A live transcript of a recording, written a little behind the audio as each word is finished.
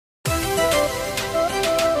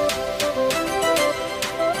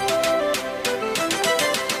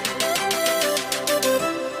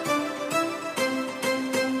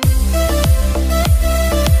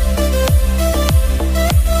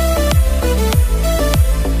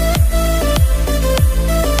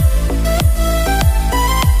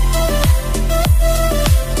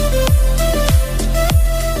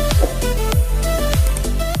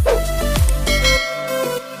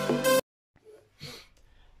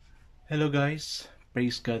Hello guys,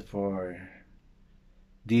 praise God for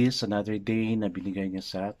this another day na binigay niya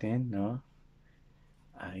sa atin, no?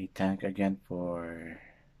 I thank again for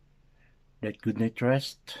that good night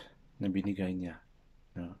rest na binigay niya,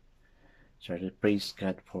 no? So I praise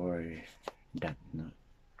God for that, no?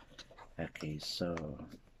 Okay, so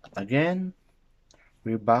again,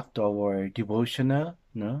 we're back to our devotional,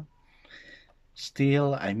 no?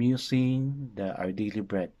 Still, I'm using Our Daily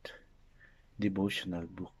Bread devotional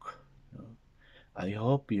book. No? I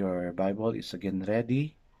hope your Bible is again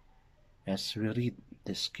ready as we read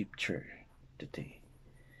the scripture today.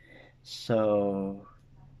 So,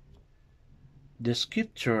 the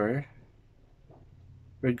scripture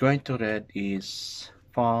we're going to read is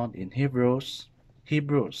found in Hebrews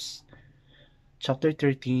chapter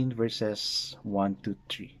 13 verses 1 to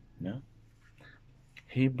 3. No?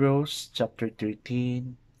 Hebrews chapter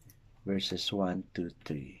 13 verses 1 to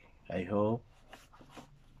 3. I hope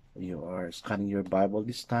you are scanning your Bible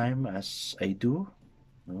this time as I do.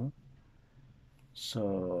 No?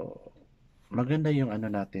 So, maganda yung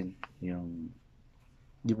yung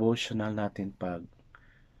devotional natin pag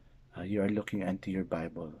you are looking into your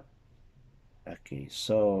Bible. Okay,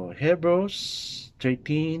 so Hebrews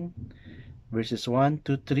 13 verses 1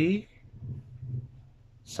 to 3.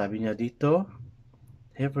 Sabi niya dito,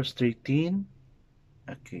 Hebrews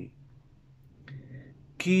 13, okay.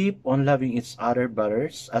 Keep on loving each other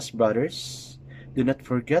as brothers. Do not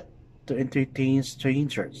forget to entertain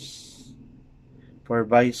strangers. For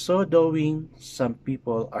by so doing, some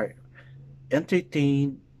people are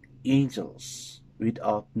entertained angels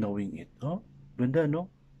without knowing it. Oh, ganda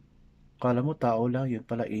no? Kala mo tao lang, yun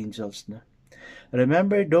pala angels na.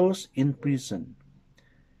 Remember those in prison,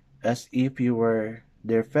 as if you were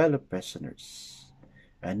their fellow prisoners,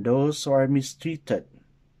 and those who are mistreated,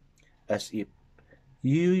 as if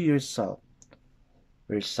you yourself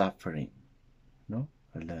were suffering. No?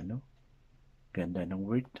 Wala, no? Ganda ng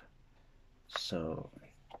word. So,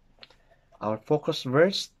 our focus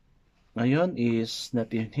verse ngayon is not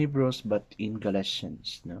in Hebrews but in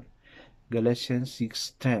Galatians. No? Galatians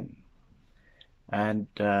 6:10. And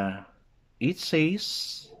it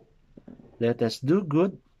says, let us do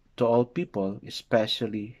good to all people,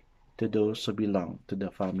 especially to those who belong to the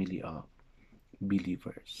family of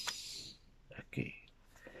believers. Okay.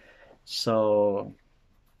 So,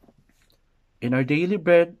 in our Daily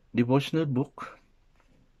Bread devotional book,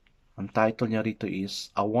 ang title niya rito is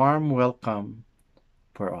A Warm Welcome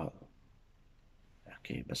for All.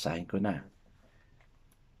 Okay, basahin ko na.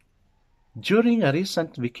 During a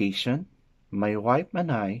recent vacation, my wife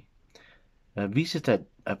and I visited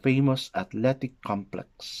a famous athletic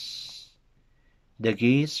complex. The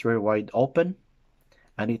gates were wide open,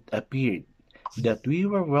 and it appeared that we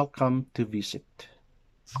were welcome to visit.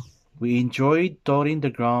 We enjoyed touring the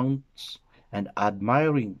grounds and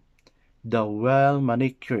admiring the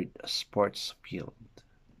well-manicured sports field.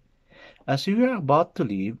 As we were about to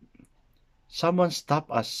leave, someone stopped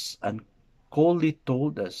us and coldly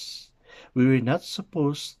told us we were not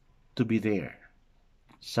supposed to be there.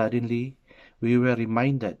 Suddenly, we were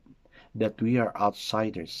reminded that we are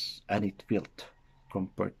outsiders and it felt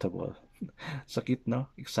comfortable. Sakit, no?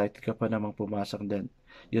 Excited ka pa namang pumasok din.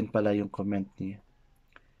 Yun pala yung comment niya.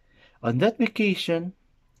 On that vacation,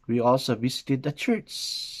 we also visited the church.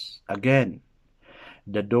 Again,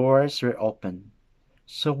 the doors were open,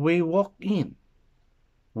 so we walked in.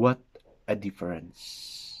 What a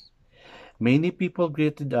difference. Many people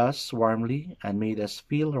greeted us warmly and made us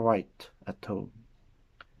feel right at home.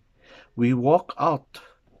 We walked out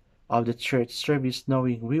of the church service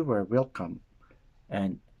knowing we were welcome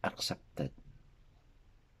and accepted.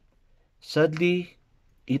 Sadly,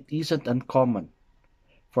 it isn't uncommon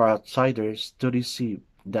for outsiders to receive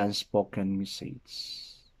the unspoken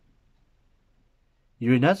message.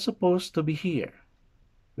 You're not supposed to be here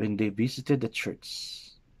when they visited the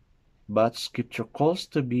church, but Scripture calls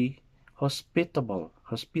to be hospitable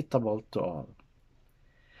to all.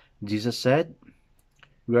 Jesus said,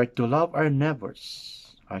 we are to love our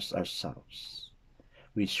neighbors as ourselves,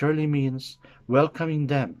 which surely means welcoming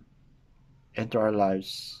them into our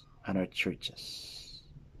lives and our churches.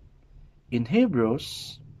 In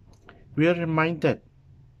Hebrews, we are reminded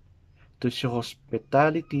to show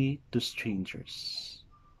hospitality to strangers.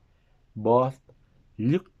 Both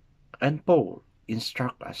Luke and Paul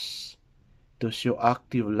instruct us to show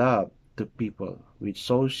active love to people with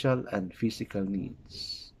social and physical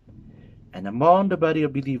needs. And among the body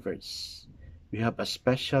of believers, we have a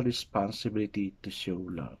special responsibility to show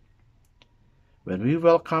love. When we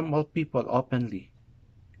welcome all people openly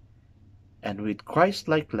and with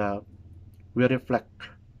Christ-like love, we reflect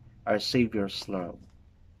our Savior's love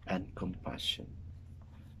and compassion.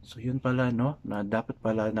 So yun pala, no, na dapat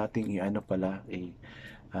pala nating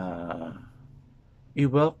uh,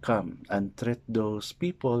 i-welcome and treat those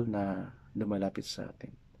people na lumalapit sa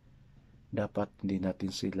atin. Dapat hindi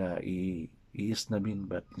natin sila i-isnamin,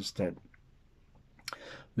 but instead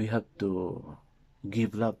we have to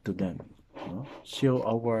give love to them, no? Show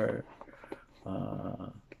our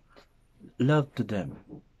love to them.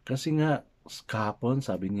 Kasi nga kahapon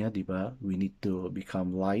sabi niya, 'di ba, we need to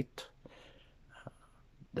become light,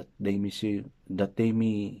 that they may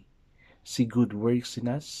see good works in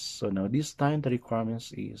us. So now this time the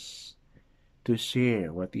requirements is to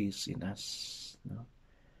share what is in us, no?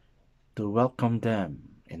 To welcome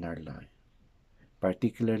them in our life,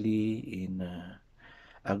 particularly in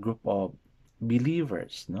a group of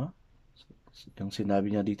believers, no? Yung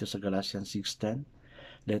sinabi niya dito sa Galatians 6:10,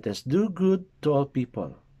 let us do good to all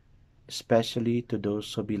people, especially to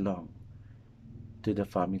those who belong to the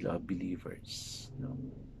family of believers, no?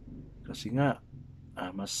 Kasi nga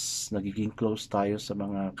mas nagiging close tayo sa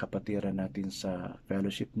mga kapatiran natin sa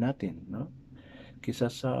fellowship natin, no?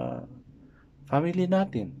 Kisa sa family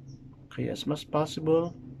natin. Kaya as much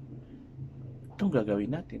possible, itong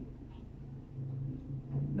gagawin natin,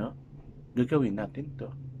 no? Gagawin natin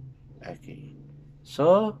to. Okay.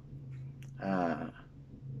 So,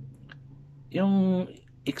 yung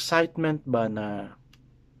excitement ba na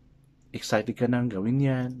excited ka nang gawin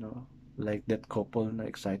yan, no? Like that couple na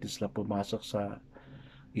excited sila pumasok sa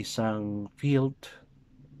isang field,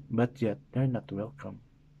 but yet they're not welcome.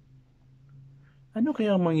 Ano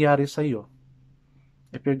kaya ang mangyari sa'yo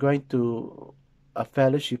if you're going to a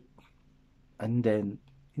fellowship and then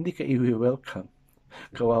hindi ka i-welcome?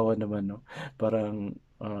 Kawawa naman, no? Parang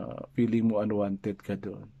feeling mo unwanted ka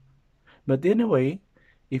doon. But anyway,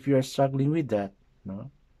 if you are struggling with that,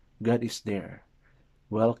 no, God is there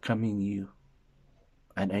welcoming you.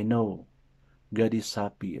 And I know God is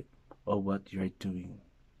happy of what you are doing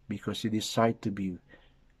because you decide to be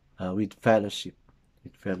with fellowship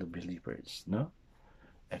with fellow believers, no?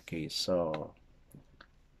 Okay, so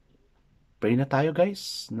pray na tayo,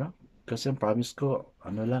 guys, no? Kasi ang promise ko,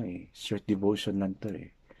 short devotion lang to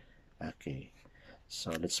eh. Okay,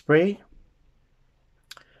 so let's pray.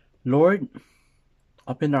 Lord,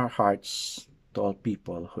 open our hearts to all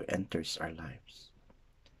people who enters our lives,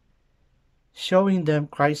 showing them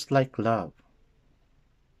Christ-like love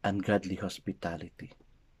and godly hospitality.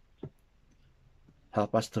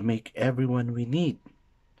 Help us to make everyone we need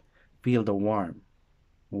feel the warm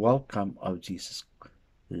welcome of Jesus'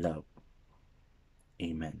 love.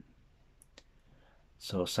 Amen.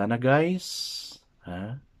 So sana guys,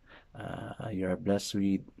 you are blessed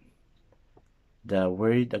with the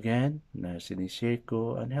word again na sinishare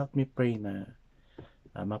ko, and help me pray na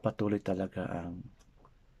mapatuloy talaga ang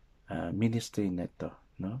ministry nito,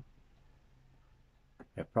 no?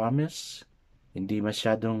 I promise, hindi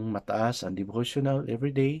masyadong mataas ang devotional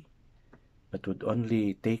everyday, but would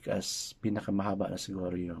only take us pinakamahaba na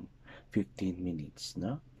siguro yung 15 minutes,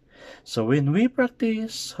 no? So when we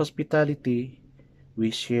practice hospitality,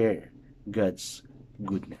 we share God's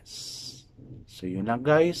goodness. So yun lang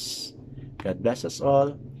guys. God bless us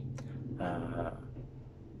all.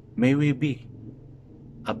 May we be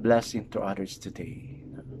a blessing to others today.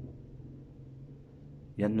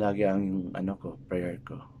 Yan lagi ang prayer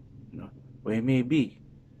ko. No? We may be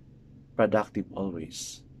productive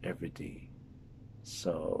always, every day.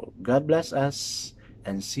 So God bless us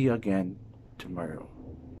and see you again tomorrow.